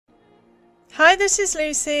Hi, this is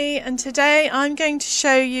Lucy, and today I'm going to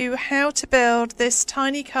show you how to build this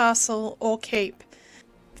tiny castle or keep.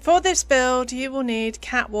 For this build you will need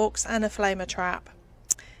catwalks and a flamer trap.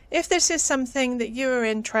 If this is something that you are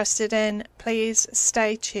interested in, please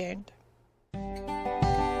stay tuned.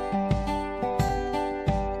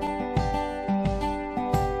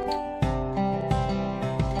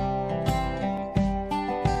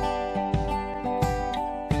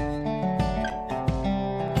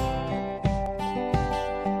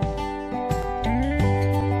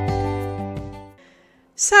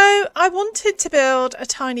 So I wanted to build a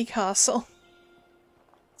tiny castle.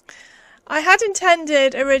 I had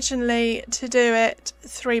intended originally to do it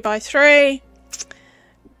 3x3,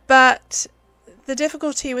 but the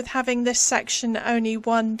difficulty with having this section only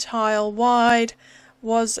one tile wide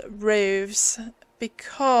was roofs,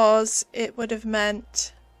 because it would have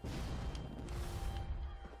meant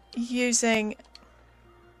using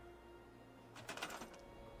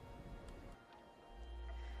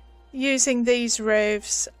these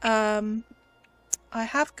roofs. I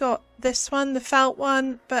have got this one, the felt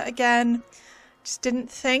one, but again, just didn't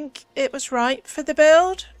think it was right for the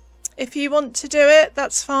build. If you want to do it,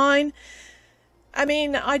 that's fine. I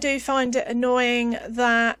mean, I do find it annoying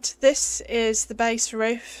that this is the base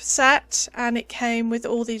roof set and it came with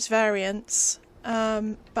all these variants.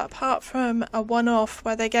 But apart from a one-off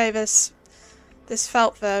where they gave us this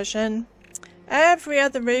felt version, every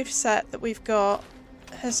other roof set that we've got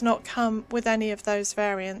has not come with any of those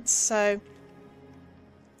variants. So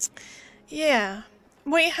yeah,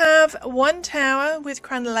 we have one tower with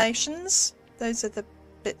crenellations. Those are the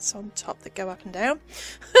bits on top that go up and down.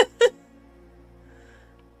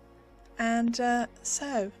 And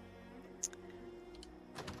so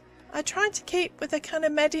I tried to keep with a kind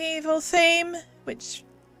of medieval theme, which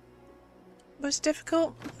was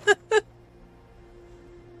difficult.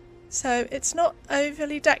 So it's not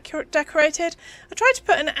overly decorated. I tried to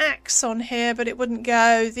put an axe on here, but it wouldn't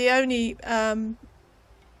go. The only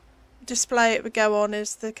display it would go on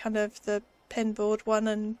is the kind of the pinboard one,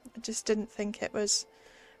 and I just didn't think it was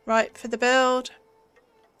right for the build.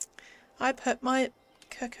 I put my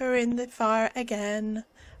cooker in the fire again.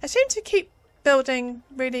 I seem to keep building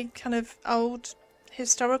really kind of old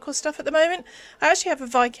historical stuff at the moment. I actually have a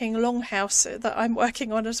Viking longhouse that I'm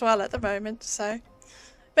working on as well at the moment, so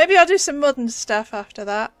maybe I'll do some modern stuff after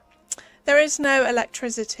that. There is no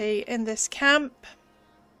electricity in this camp.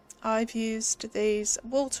 I've used these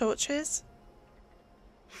wall torches.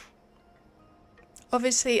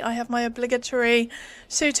 Obviously I have my obligatory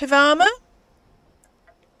suit of armour.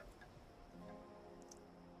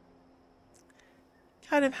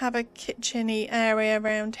 Kind of have a kitchen-y area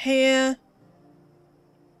around here.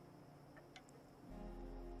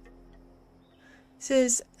 This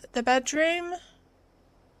is the bedroom.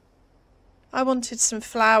 I wanted some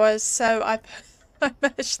flowers, so I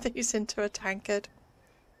merged these into a tankard.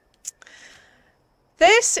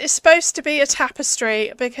 This is supposed to be a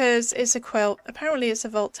tapestry because it's a quilt. Apparently it's a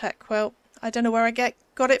Vault-Tec quilt. I don't know where I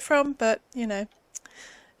got it from, but you know.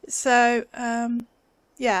 So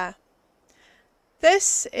yeah,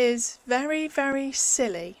 this is very, very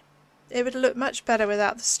silly. It would look much better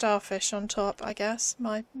without the starfish on top, I guess,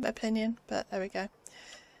 my opinion, but there we go.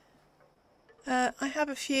 I have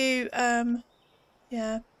a few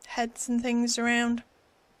yeah, heads and things around.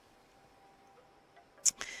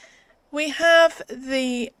 We have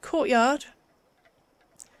the courtyard.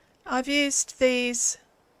 I've used these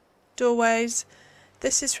doorways.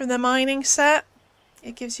 This is from the mining set.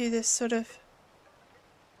 It gives you this sort of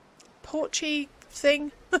porchy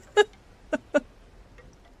thing.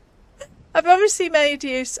 I've obviously made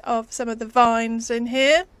use of some of the vines in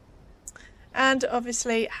here, and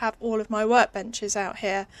obviously have all of my workbenches out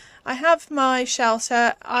here. I have my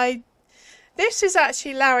shelter. This is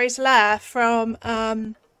actually Larry's lair from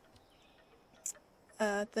all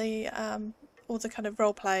the kind of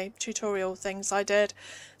roleplay tutorial things I did.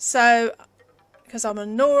 So, because I'm a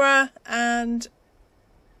Nora and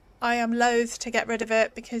I am loath to get rid of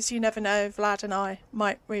it, because you never know, Vlad and I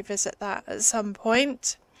might revisit that at some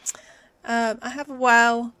point. I have a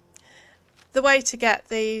well. The way to get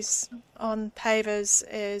these on pavers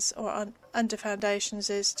is, or on under foundations,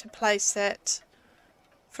 is to place it,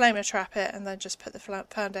 flamer trap it, and then just put the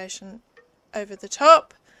foundation over the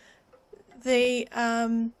top. The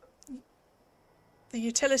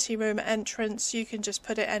utility room entrance, you can just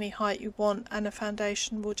put it any height you want and a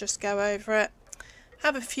foundation will just go over it.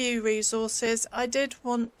 Have a few resources. I did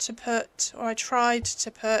want to put, or I tried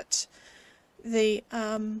to put,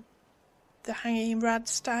 the hanging rad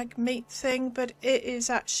stag meat thing, but it is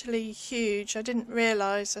actually huge. I didn't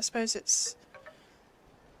realise. I suppose it's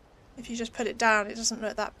if you just put it down, it doesn't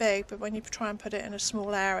look that big, but when you try and put it in a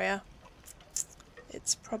small area,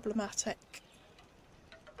 it's problematic.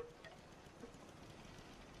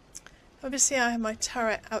 Obviously I have my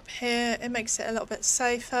turret up here. It makes it a little bit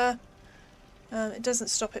safer. It doesn't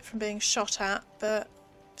stop it from being shot at, but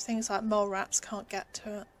things like mole rats can't get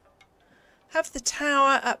to it. Have the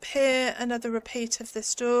tower up here, another repeat of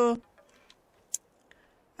this door.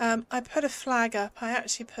 I put a flag up. I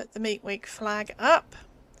actually put the Meat Week flag up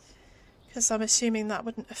because I'm assuming that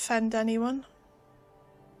wouldn't offend anyone.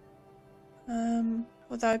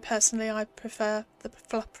 Although personally I prefer the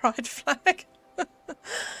pride flag.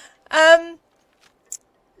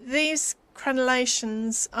 These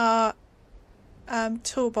crenellations are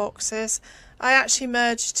toolboxes. I actually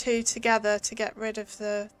merged two together to get rid of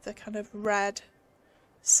the kind of red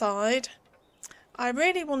side. I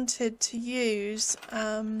really wanted to use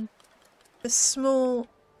the small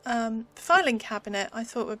filing cabinet. I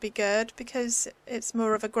thought would be good because it's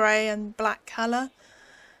more of a grey and black colour.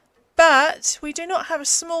 But we do not have a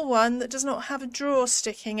small one that does not have a drawer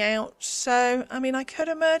sticking out. So, I mean, I could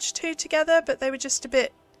have merged two together, but they were just a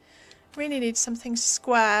bit... Really need something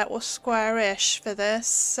square or squarish for this.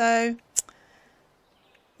 So,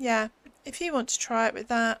 yeah, if you want to try it with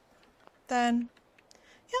that, then...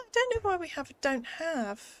 Yeah, I don't know why we don't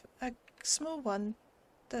have a small one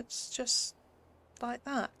that's just like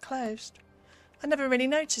that, closed. I never really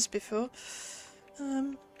noticed before.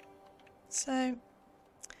 So...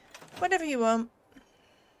 Whatever you want.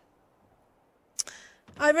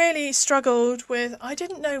 I really struggled with... I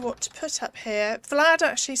didn't know what to put up here. Vlad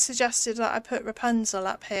actually suggested that I put Rapunzel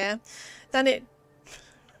up here. Then it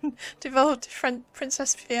devolved to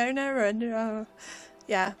Princess Fiona and...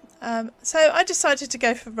 yeah. So I decided to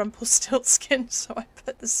go for Rumpelstiltskin, so I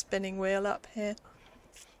put the spinning wheel up here.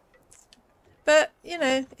 But, you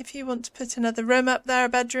know, if you want to put another room up there, a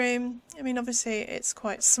bedroom... I mean, obviously it's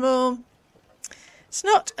quite small. It's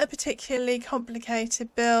not a particularly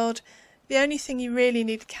complicated build. The only thing you really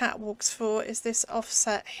need catwalks for is this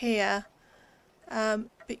offset here.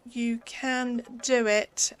 But you can do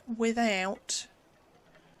it without,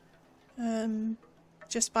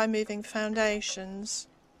 just by moving foundations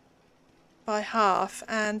by half.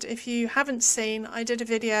 And if you haven't seen, I did a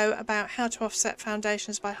video about how to offset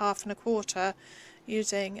foundations by 1/2 and 1/4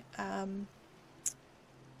 using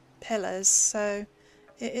pillars, so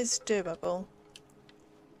it is doable.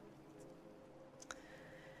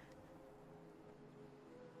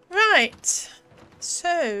 Right,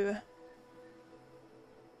 so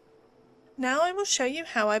now I will show you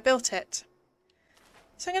how I built it.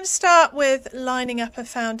 So I'm going to start with lining up a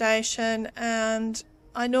foundation, and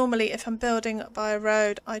I normally, if I'm building by a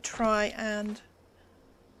road, I try and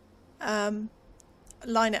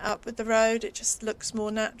line it up with the road. It just looks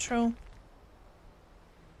more natural.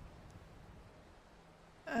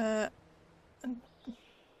 And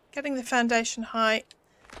getting the foundation height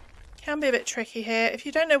can be a bit tricky here. If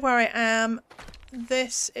you don't know where I am,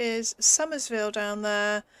 this is Summersville down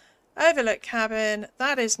there, Overlook Cabin,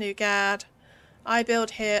 that is Newgad. I build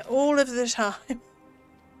here all of the time.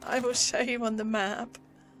 I will show you on the map.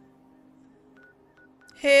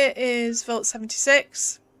 Here is Vault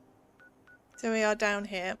 76, so we are down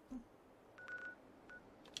here.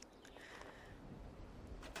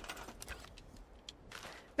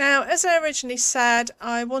 Now, as I originally said,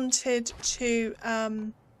 I wanted to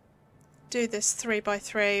do this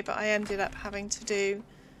 3x3, but I ended up having to do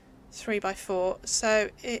 3x4, so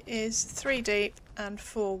it is 3 deep and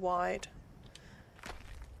 4 wide.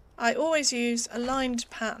 I always use a lined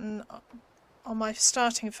pattern on my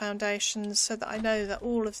starting foundations so that I know that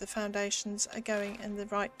all of the foundations are going in the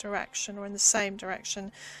right direction or in the same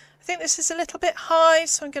direction. I think this is a little bit high,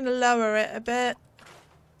 so I'm going to lower it a bit.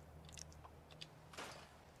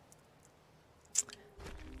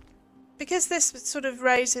 Because this sort of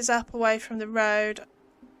raises up away from the road,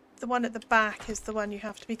 the one at the back is the one you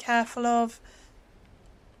have to be careful of.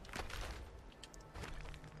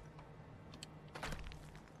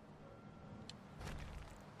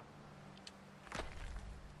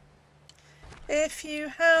 If you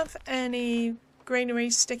have any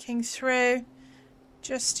greenery sticking through,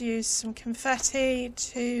 just use some confetti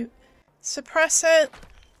to suppress it.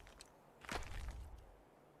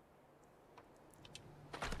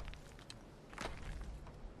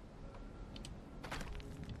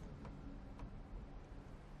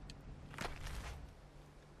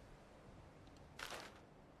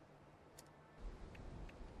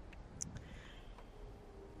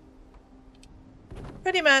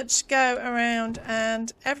 Pretty much go around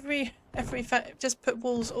and just put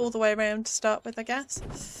walls all the way around to start with, I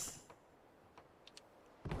guess.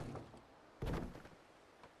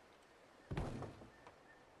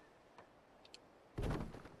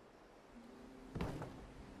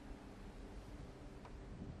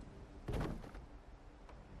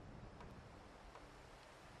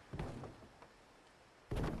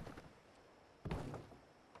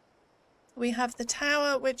 We have the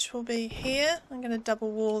tower, which will be here. I'm going to double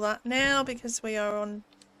wall that now because we are on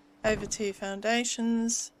over 2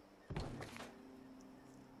 foundations.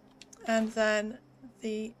 And then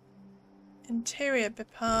the interior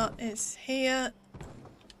part is here.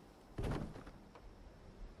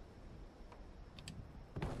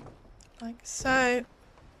 Like so.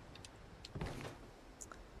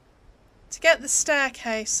 To get the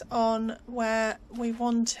staircase on where we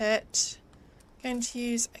want it, I'm going to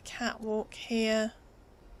use a catwalk here.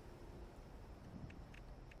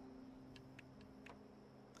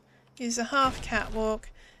 Use a half catwalk.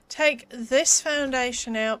 Take this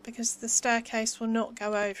foundation out because the staircase will not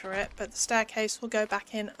go over it, but the staircase will go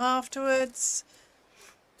back in afterwards.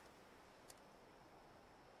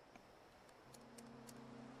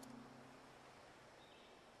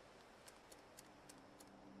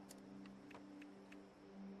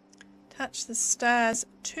 Attach the stairs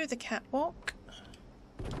to the catwalk.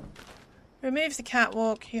 Remove the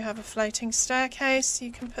catwalk, you have a floating staircase.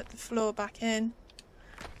 You can put the floor back in,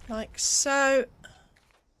 like so.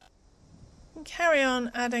 And carry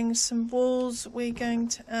on adding some walls. We're going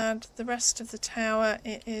to add the rest of the tower.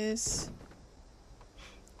 It is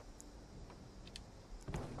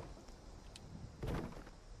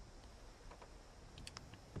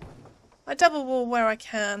I double wall where I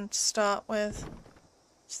can to start with.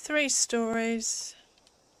 It's 3 stories.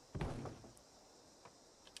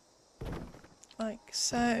 Like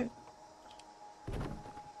so.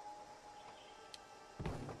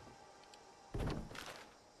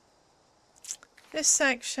 This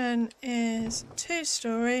section is 2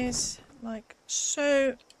 stories, like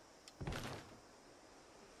so.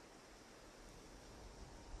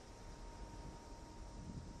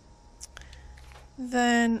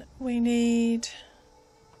 Then we need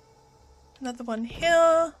another one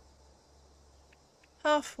here,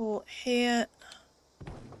 half wall here,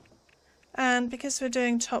 and because we're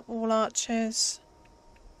doing top wall arches,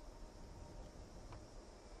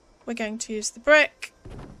 we're going to use the brick,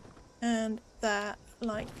 and there,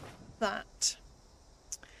 like that.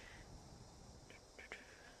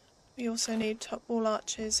 We also need top wall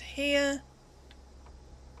arches here.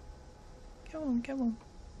 Go on, go on.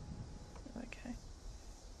 Okay.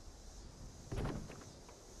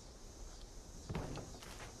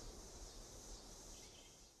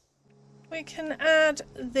 We can add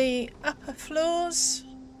the upper floors.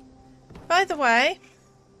 By the way,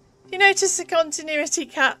 you notice the continuity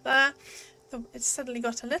cut there? It's suddenly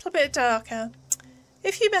got a little bit darker.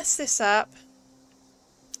 If you mess this up,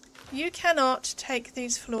 you cannot take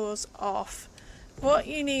these floors off. What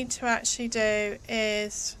you need to actually do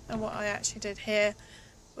is, and what I actually did here,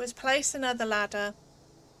 was place another ladder,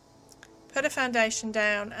 put a foundation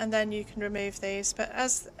down, and then you can remove these. But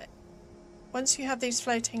once you have these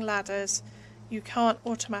floating ladders, you can't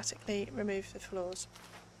automatically remove the floors.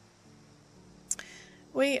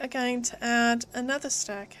 We are going to add another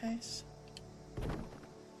staircase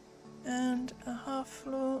and a half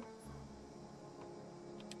floor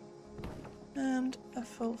and a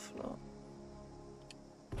full floor,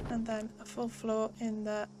 and then a full floor in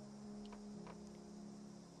the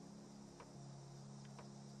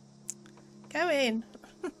go in.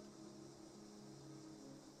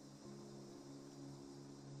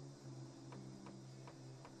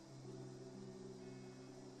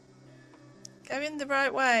 Go in the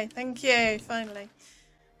right way. Thank you, finally.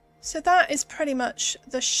 So that is pretty much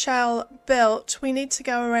the shell built. We need to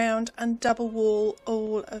go around and double wall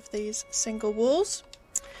all of these single walls.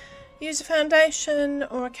 Use a foundation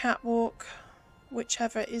or a catwalk,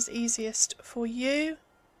 whichever is easiest for you.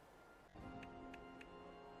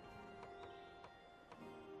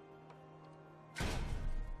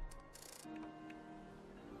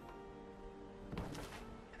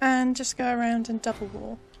 And just go around and double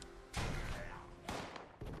wall.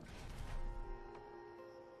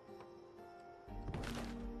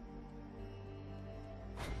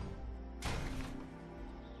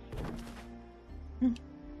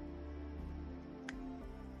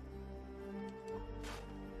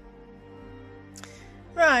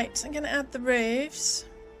 Right, I'm going to add the roofs.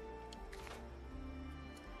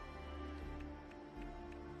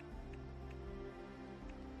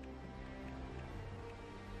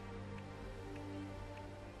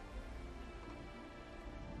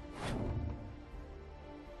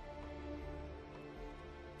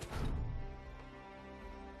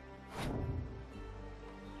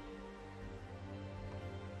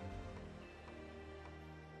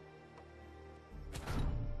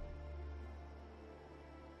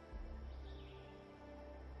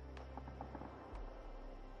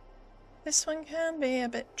 This one can be a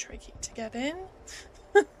bit tricky to get in.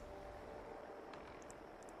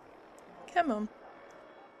 Come on.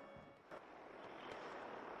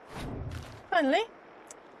 Finally.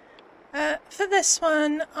 For this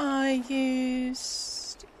one, I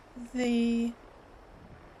used the,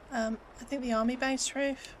 I think the army base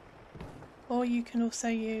roof, or you can also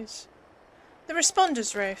use the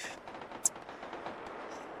responders roof.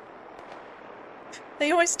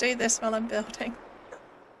 They always do this while I'm building.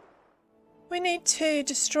 We need to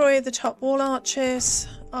destroy the top wall arches.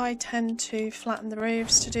 I tend to flatten the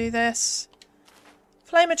roofs to do this.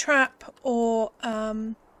 Flame a trap or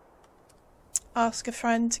ask a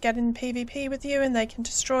friend to get in PvP with you and they can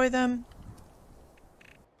destroy them.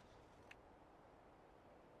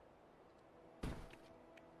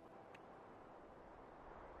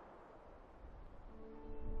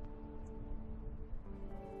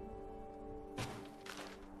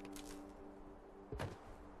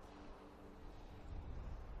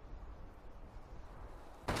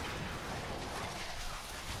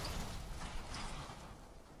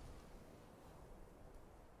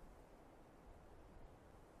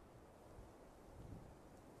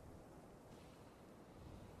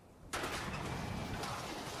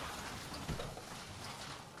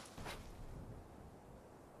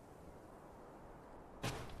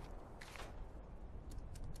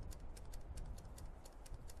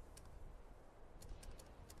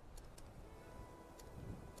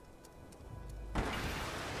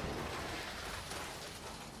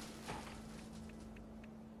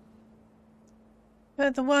 For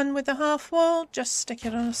the one with the half wall, just stick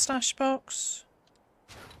it on a stash box.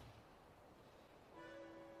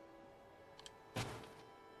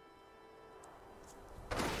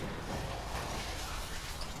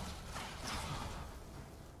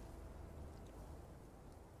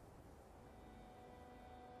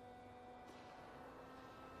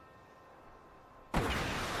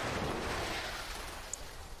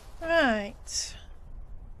 Right.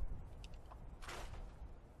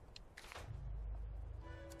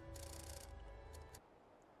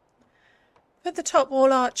 For the top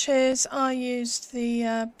wall arches, I used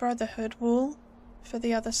the Brotherhood wall for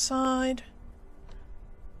the other side.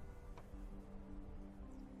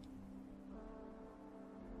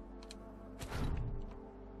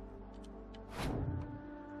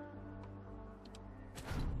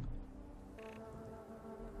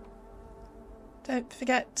 Don't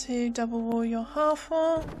forget to double wall your half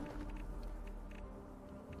wall.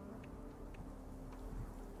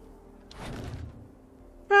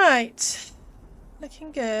 Right.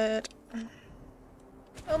 Looking good.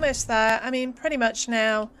 Almost there. I mean, pretty much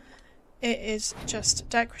now it is just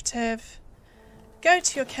decorative. Go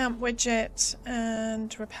to your camp widget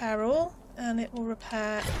and repair all, and it will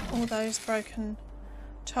repair all those broken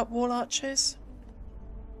top wall arches.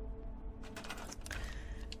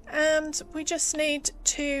 And we just need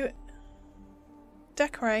to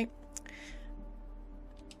decorate.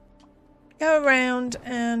 Go around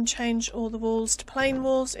and change all the walls to plain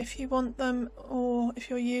walls if you want them, or if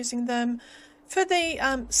you're using them. For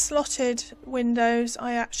the slotted windows,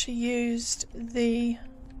 I actually used the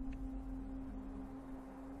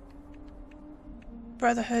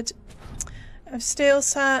Brotherhood of Steel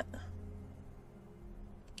set.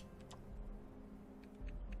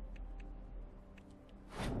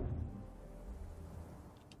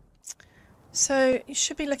 So you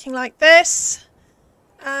should be looking like this.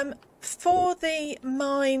 For the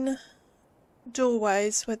mine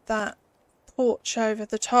doorways with that porch over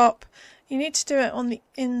the top, you need to do it on the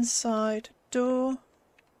inside door.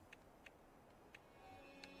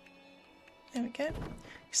 There we go. You can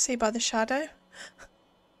see by the shadow.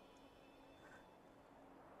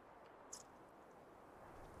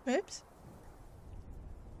 Oops.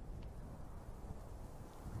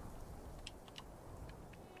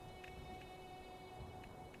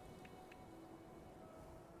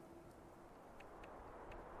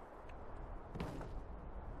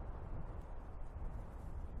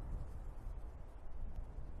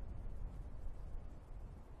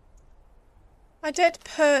 I did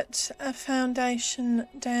put a foundation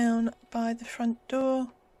down by the front door.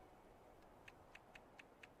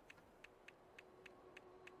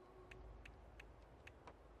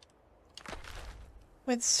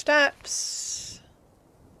 With steps.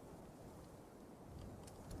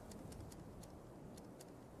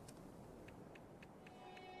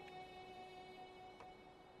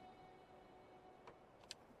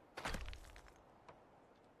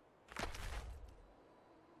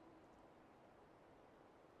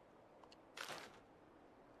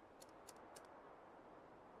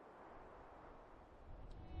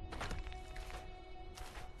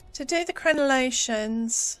 To do the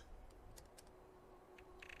crenellations,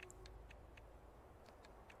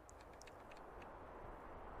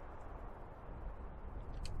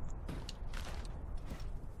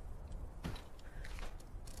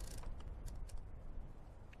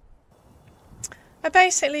 I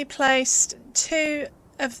basically placed 2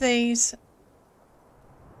 of these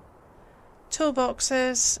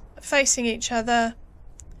toolboxes facing each other.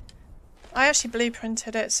 I actually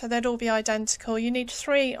blueprinted it so they'd all be identical. You need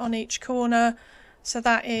 3 on each corner, so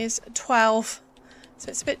that is 12. So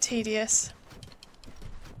it's a bit tedious.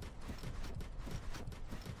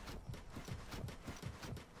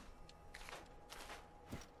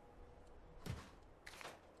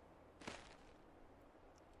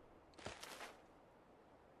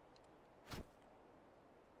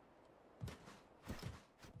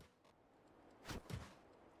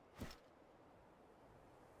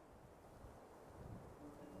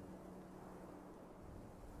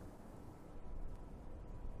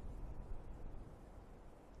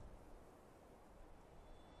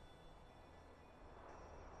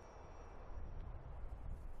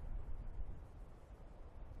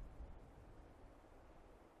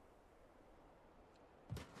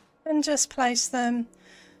 And just place them,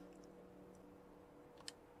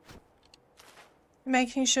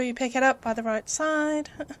 making sure you pick it up by the right side.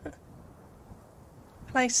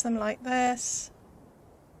 Place them like this.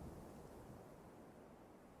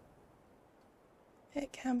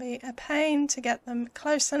 It can be a pain to get them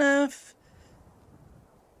close enough.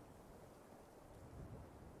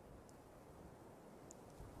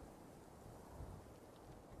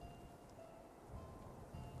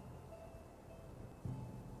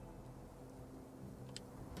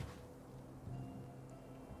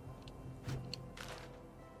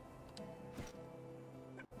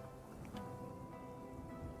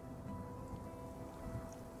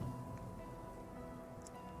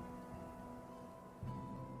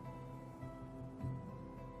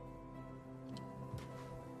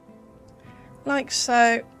 Like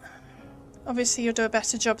so. Obviously you'll do a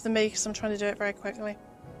better job than me because I'm trying to do it very quickly.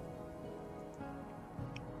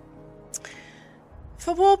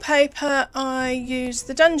 For wallpaper I use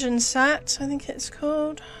the dungeon set, I think it's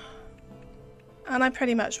called, and I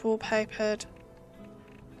pretty much wallpapered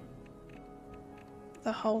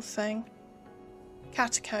the whole thing.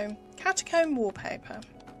 Catacomb wallpaper.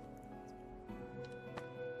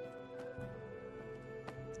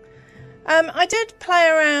 I did play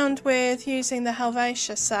around with using the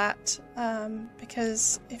Helvetia set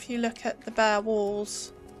because if you look at the bare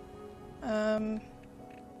walls for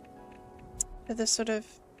the sort of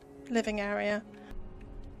living area,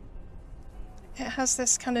 it has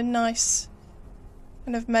this kind of nice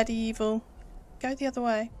kind of medieval, go the other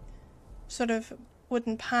way, sort of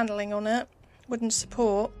wooden panelling on it, wooden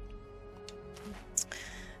support.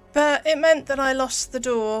 But it meant that I lost the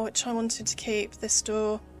door, which I wanted to keep, this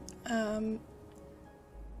door.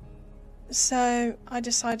 So I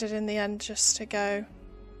decided in the end just to go,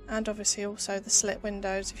 and obviously also the slit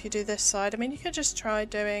windows if you do this side. I mean, you could just try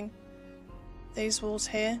doing these walls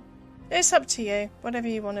here. It's up to you, whatever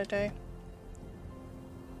you want to do.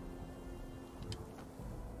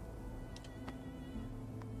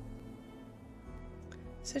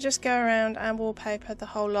 So just go around and wallpaper the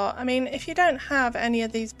whole lot. I mean, if you don't have any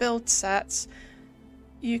of these build sets,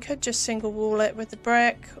 you could just single wall it with the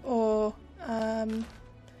brick, or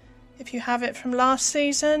if you have it from last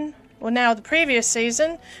season, or now the previous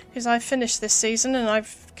season, because I finished this season and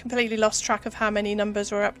I've completely lost track of how many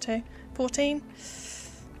numbers we're up to. 14?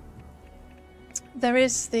 There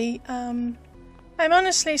is the... I'm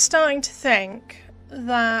honestly starting to think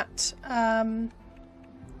that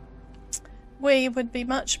we would be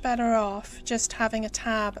much better off just having a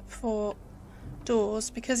tab for doors,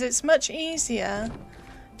 because it's much easier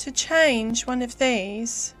to change one of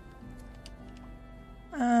these.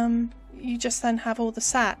 You just then have all the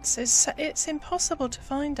sets. It's impossible to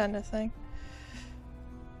find anything.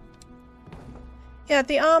 Yeah,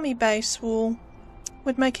 the army base wall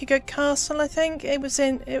would make a good castle, I think. It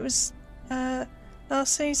was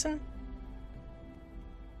last season.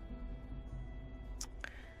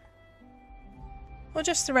 Or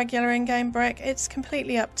just the regular in-game brick. It's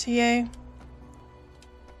completely up to you.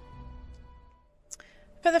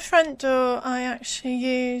 For the front door, I actually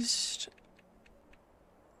used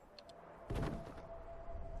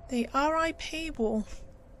the RIP wall.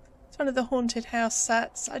 It's one of the haunted house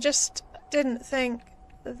sets. I just didn't think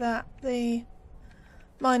that the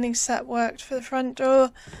mining set worked for the front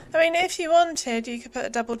door. I mean, if you wanted, you could put a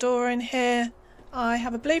double door in here. I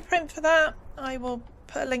have a blueprint for that. I will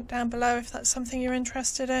put a link down below if that's something you're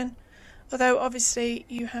interested in. Although, obviously,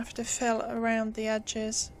 you have to fill around the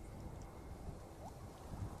edges.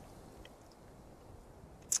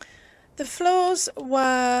 The floors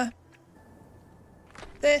were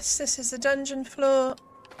this is the dungeon floor.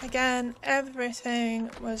 Again,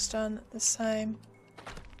 everything was done the same.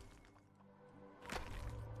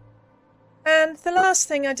 And the last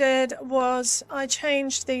thing I did was I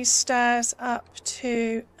changed these stairs up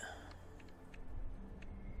to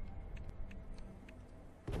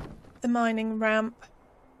the mining ramp.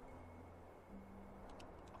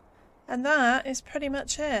 And that is pretty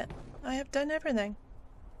much it. I have done everything.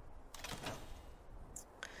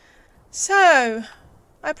 So,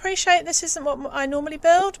 I appreciate this isn't what I normally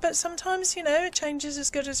build, but sometimes, you know, a change is as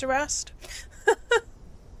good as a rest.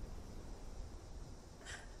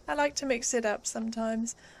 I like to mix it up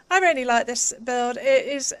sometimes. I really like this build. It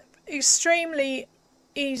is extremely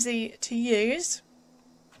easy to use.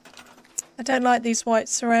 I don't like these white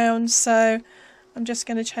surrounds, so I'm just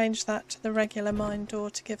going to change that to the regular mine door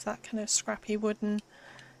to give that kind of scrappy wooden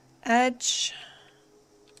edge.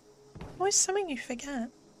 Always something you forget.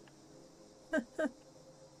 I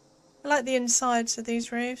like the insides of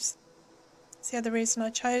these roofs. That's the other reason I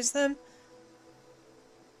chose them.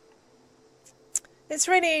 It's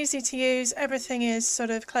really easy to use. Everything is sort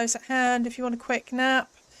of close at hand. If you want a quick nap,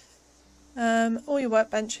 all your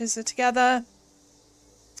workbenches are together.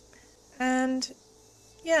 And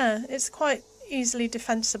yeah, it's quite easily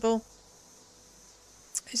defensible.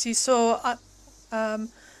 As you saw,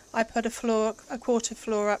 I put a quarter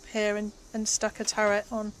floor up here and stuck a turret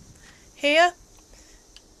on here.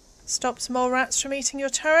 Stops mole rats from eating your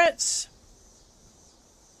turrets.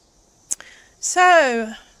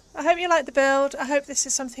 So, I hope you like the build. I hope this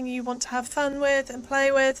is something you want to have fun with and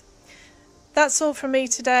play with. That's all from me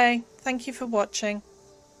today. Thank you for watching.